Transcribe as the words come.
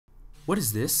What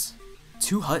is this?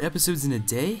 2 Hut episodes in a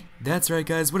day? That's right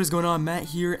guys, what is going on? Matt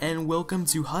here, and welcome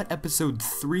to Hut episode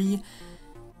 3,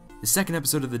 the second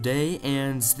episode of the day,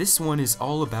 and this one is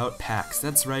all about packs.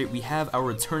 That's right, we have our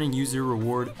returning user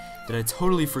reward that I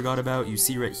totally forgot about. You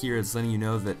see right here, it's letting you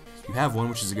know that you have one,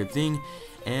 which is a good thing.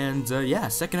 And yeah,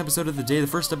 second episode of the day. The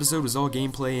first episode was all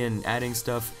gameplay and adding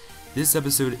stuff. This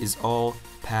episode is all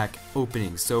pack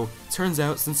opening. So, turns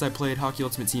out, since I played Hockey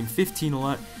Ultimate Team 15 a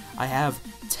lot, I have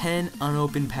 10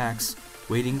 unopened packs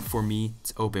waiting for me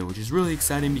to open, which is really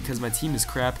exciting because my team is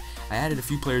crap. I added a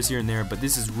few players here and there, but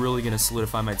this is really going to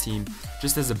solidify my team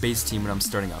just as a base team when I'm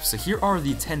starting off. So here are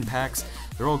the 10 packs.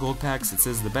 They're all gold packs. It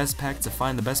says the best pack to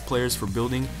find the best players for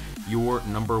building your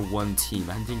 #1 team.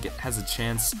 I think it has a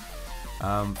chance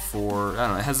for, I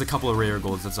don't know, it has a couple of rare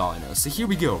golds, that's all I know. So here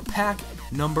we go, pack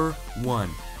number 1.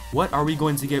 What are we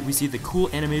going to get? We see the cool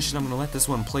animation. I'm going to let this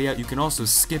one play out. You can also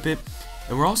skip it.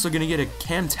 And we're also going to get a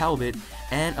Cam Talbot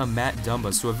and a Matt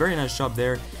Dumba. So a very nice job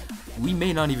there. We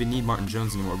may not even need Martin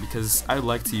Jones anymore because I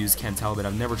like to use Cam Talbot.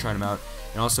 I've never tried him out.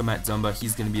 And also Matt Dumba,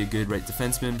 he's going to be a good right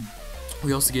defenseman.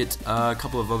 We also get a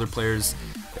couple of other players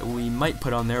that we might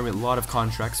put on there with a lot of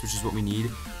contracts, which is what we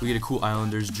need. We get a cool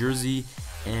Islanders jersey.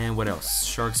 And what else?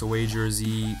 Sharks away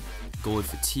jersey, goalie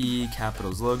fatigue,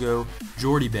 Capitals logo,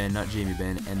 Jordy Ben, not Jamie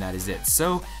Ben, and that is it.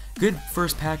 So, good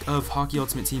first pack of Hockey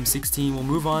Ultimate Team 16. We'll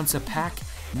move on to pack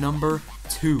number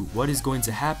 2. What is going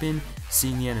to happen?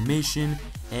 Seeing the animation,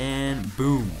 and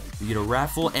boom, we get a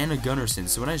Raffle and a Gunnarsson.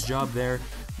 So a nice job there,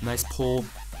 nice pull.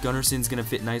 Gunnarsson's going to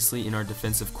fit nicely in our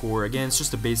defensive core. Again, it's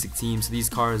just a basic team, so these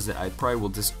cards that I probably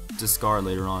will discard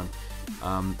later on.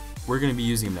 We're going to be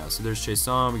using them now. So there's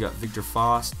Chason, we got Victor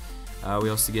Faust,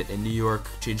 we also get a New York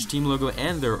Change Team logo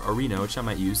and their arena, which I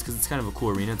might use because it's kind of a cool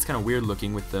arena. It's kind of weird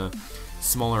looking with the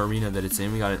smaller arena that it's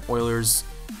in. We got an Oilers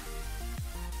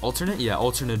alternate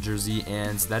jersey,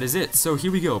 and that is it. So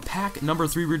here we go, pack number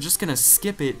 3. We're just going to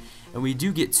skip it, and we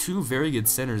do get 2 very good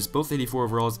centers, both 84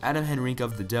 overalls, Adam Henrique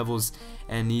of the Devils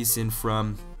and Nielsen.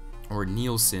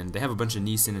 They have a bunch of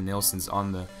Nielsen and Nelsons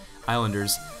on the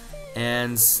Islanders.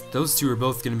 And those 2 are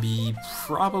both going to be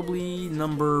probably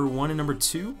number 1 and number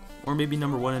 2, or maybe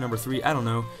number 1 and number 3, I don't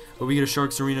know. But we get a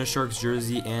Sharks arena, Sharks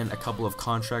jersey, and a couple of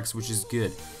contracts, which is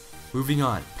good. Moving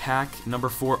on, pack number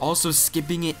 4, also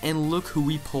skipping it, and look who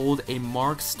we pulled, a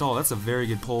Mark Stahl. That's a very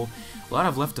good pull. A lot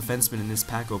of left defensemen in this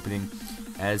pack opening,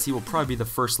 as he will probably be the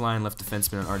first line left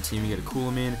defenseman on our team. We get a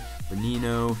Kuhlman,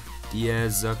 Benino,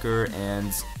 Diaz, Zucker,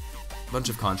 and a bunch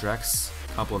of contracts.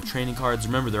 Couple of training cards.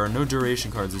 Remember, there are no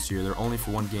duration cards this year. They're only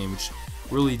for 1 game, which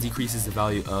really decreases the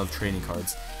value of training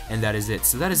cards. And that is it.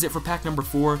 So that is it for pack number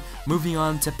 4. Moving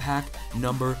on to pack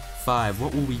number 5.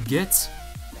 What will we get?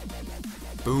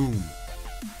 Boom.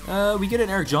 We get an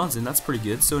Eric Johnson. That's pretty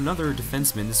good. So another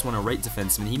defenseman. This one a right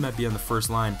defenseman. He might be on the first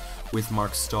line with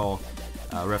Mark Stahl,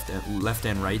 left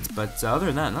and right. But other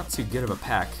than that, not too good of a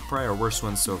pack. Probably our worst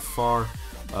one so far.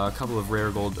 A couple of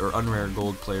rare gold or unrare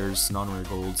gold players, non-rare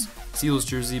golds. Seals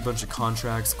jersey, bunch of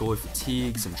contracts, goalie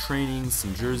fatigue, some training,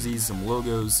 some jerseys, some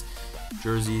logos,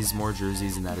 jerseys, more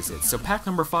jerseys, and that is it. So pack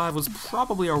number 5 was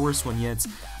probably our worst one yet,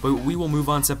 but we will move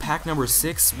on to pack number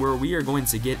 6, where we are going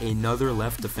to get another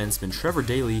left defenseman, Trevor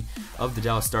Daley of the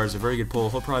Dallas Stars. A very good pull.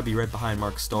 He'll probably be right behind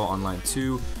Mark Stahl on line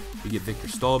 2. We get Victor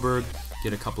Stahlberg,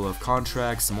 get a couple of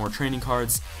contracts, some more training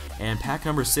cards, and pack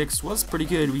number 6 was pretty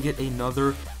good. We get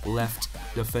another left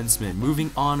defenseman. Moving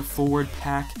on forward,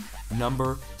 pack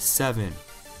number 7.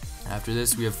 After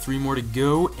this, we have 3 more to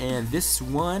go, and this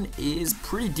one is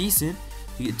pretty decent.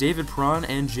 You get David Perron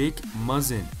and Jake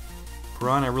Muzzin.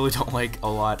 Perron I really don't like a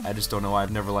lot. I just don't know why.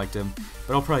 I've never liked him,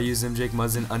 but I'll probably use him. Jake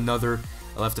Muzzin, another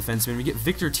left defenseman. We get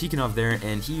Viktor Tikhonov there,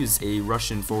 and he is a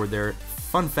Russian forward there.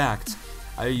 Fun fact,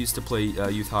 I used to play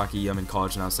youth hockey. I'm in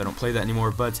college now, so I don't play that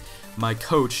anymore, but my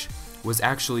coach was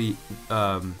actually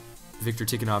Viktor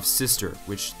Tikhonov's sister,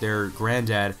 which their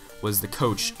granddad was the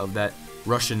coach of that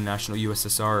Russian national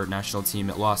USSR national team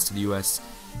that lost to the US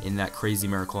in that crazy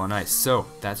Miracle on Ice. So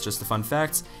that's just a fun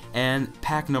fact. And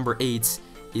pack number 8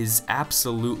 is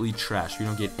absolutely trash. We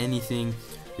don't get anything.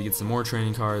 We get some more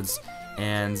training cards,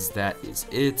 and that is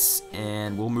it.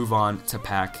 And we'll move on to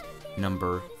pack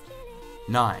number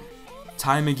 9.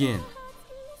 Time again,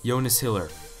 Jonas Hiller.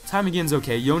 Time again's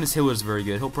okay. Jonas Hiller's very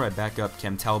good. He'll probably back up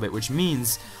Cam Talbot, which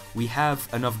means we have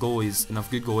enough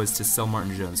good goalies to sell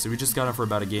Martin Jones. So we just got him for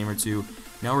about a game or 2.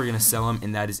 Now we're going to sell him,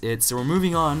 and that is it. So we're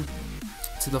moving on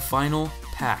to the final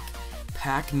pack.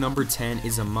 Pack number 10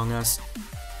 is among us.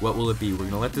 What will it be? We're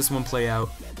going to let this one play out.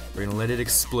 We're going to let it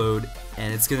explode,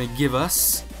 and it's going to give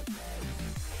us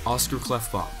Oscar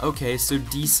Klefbom. Okay, so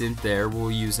decent there.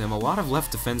 We'll use him. A lot of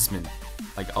left defensemen.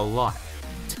 Like, a lot.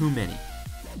 Too many.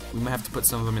 we might have to put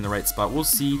some of them in the right spot. We'll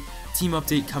see. Team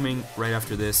update coming right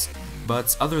after this.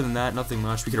 But other than that, nothing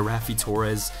much. We get a Rafi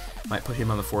Torres. Might put him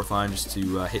on the 4th line just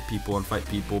to hit people and fight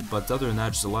people. But other than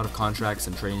that, just a lot of contracts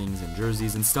and trainings and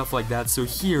jerseys and stuff like that. So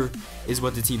here is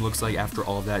what the team looks like after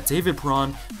all of that. David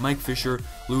Perron, Mike Fisher,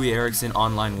 Louis Eriksson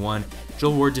on line 1.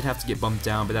 Joel Ward did have to get bumped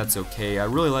down, but that's okay. I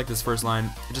really like this first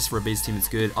line. Just for a base team, it's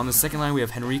good. On the second line, we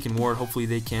have Henrique and Ward. Hopefully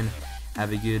they can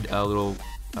have a good little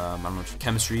I don't know,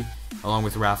 chemistry, along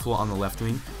with Raffle on the left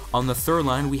wing. On the third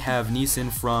line, we have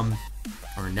Nelson from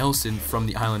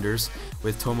the Islanders,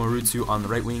 with Tomorutu on the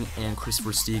right wing and Chris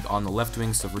Versteeg on the left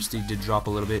wing. So Versteeg did drop a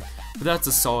little bit, but that's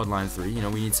a solid line 3. You know,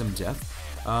 we need some depth.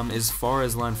 As far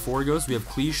as line 4 goes, we have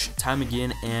Cleach, Ty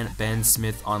McGinn, and Ben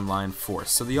Smith on line 4.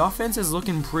 So the offense is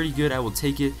looking pretty good. I will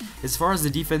take it. As far as the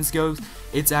defense goes,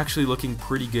 it's actually looking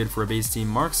pretty good for a base team.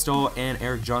 Mark Stahl and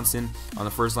Eric Johnson on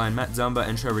the first line, Matt Zamba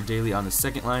and Trevor Daly on the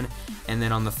second line, and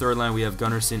then on the third line we have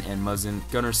Gunnarsson and Muzzin.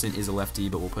 Gunnarsson is a lefty,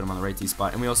 but we'll put him on the right D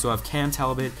spot. And we also have Cam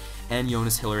Talbot and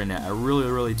Jonas Hiller in net. I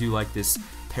really do like this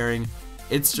pairing.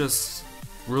 It's just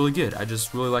really good. I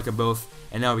just really like them both.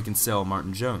 And now we can sell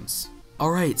Martin Jones.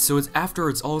 Alright, so after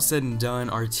it's all said and done,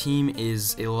 our team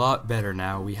is a lot better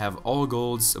now. We have all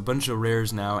golds, a bunch of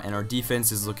rares now, and our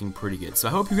defense is looking pretty good. So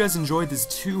I hope you guys enjoyed this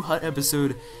 2 hut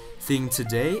episode thing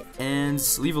today, and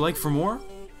leave a like for more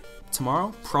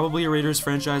tomorrow. Probably a Raiders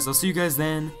franchise. I'll see you guys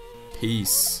then.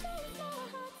 Peace.